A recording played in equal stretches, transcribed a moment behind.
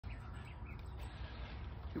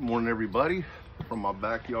Good morning, everybody, from my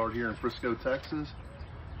backyard here in Frisco, Texas.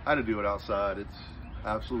 I had to do it outside. It's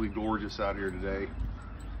absolutely gorgeous out here today.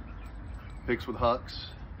 Picks with Hux,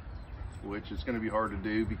 which is going to be hard to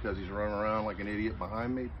do because he's running around like an idiot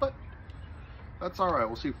behind me, but that's all right.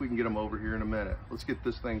 We'll see if we can get him over here in a minute. Let's get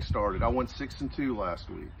this thing started. I went 6-2 last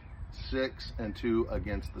week, 6-2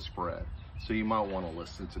 against the spread. So you might want to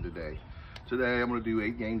listen to today. Today I'm going to do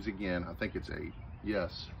 8 games again. I think it's 8.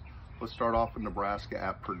 Yes. Let's start off with Nebraska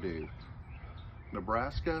at Purdue.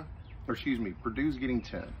 Purdue's getting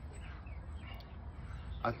 10.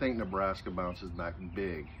 I think Nebraska bounces back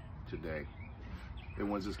big today. It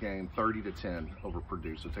wins this game 30-10 over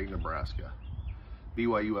Purdue, so take Nebraska.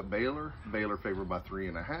 BYU at Baylor. Baylor favored by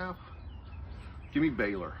 3.5. Give me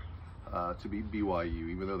Baylor to beat BYU,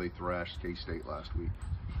 even though they thrashed K-State last week.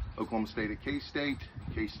 Oklahoma State at K-State.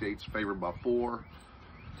 K-State's favored by 4.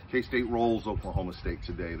 K-State rolls Oklahoma State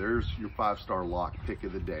today. There's your 5-star lock pick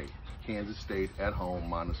of the day. Kansas State at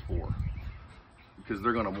home -4. Because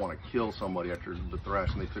they're going to want to kill somebody after the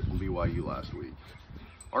thrashing they took from BYU last week.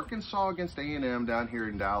 Arkansas against A&M down here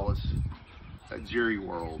in Dallas at Jerry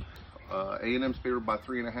World. A&M's favored by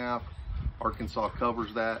 3.5. Arkansas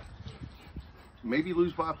covers that. Maybe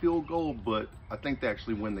lose by a field goal, but I think they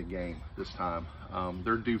actually win the game this time.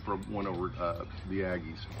 They're due for a win over the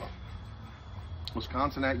Aggies.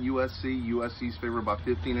 Wisconsin at USC. USC's favored by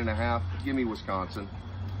 15.5. Give me Wisconsin.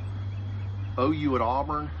 OU at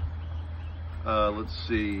Auburn. Let's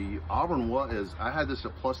see. I had this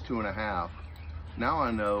at +2.5. Now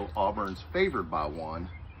I know Auburn's favored by 1.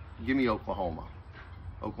 Give me Oklahoma.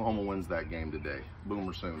 Oklahoma wins that game today.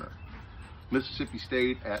 Boomer Sooner. Mississippi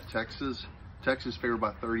State at Texas. Texas favored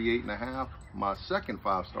by 38.5. My second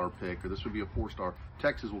 5-star pick, or this would be a 4-star.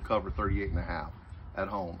 Texas will cover 38.5 at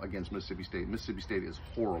home against Mississippi State. Mississippi State is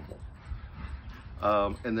horrible.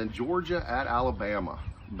 And then Georgia at Alabama.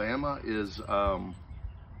 Bama is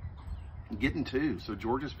getting 2, so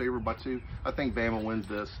Georgia's favored by 2. I think Bama wins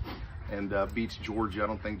this and beats Georgia. I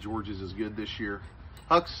don't think Georgia's as good this year.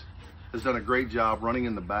 Hux has done a great job running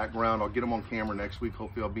in the background. I'll get him on camera next week.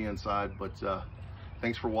 Hopefully I'll be inside, but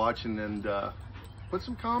thanks for watching, and put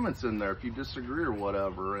some comments in there if you disagree or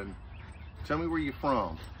whatever, and tell me where you're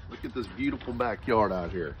from. Look at this beautiful backyard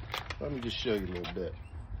out here. Let me just show you a little bit.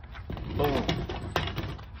 Boom.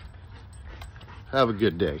 Have a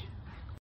good day.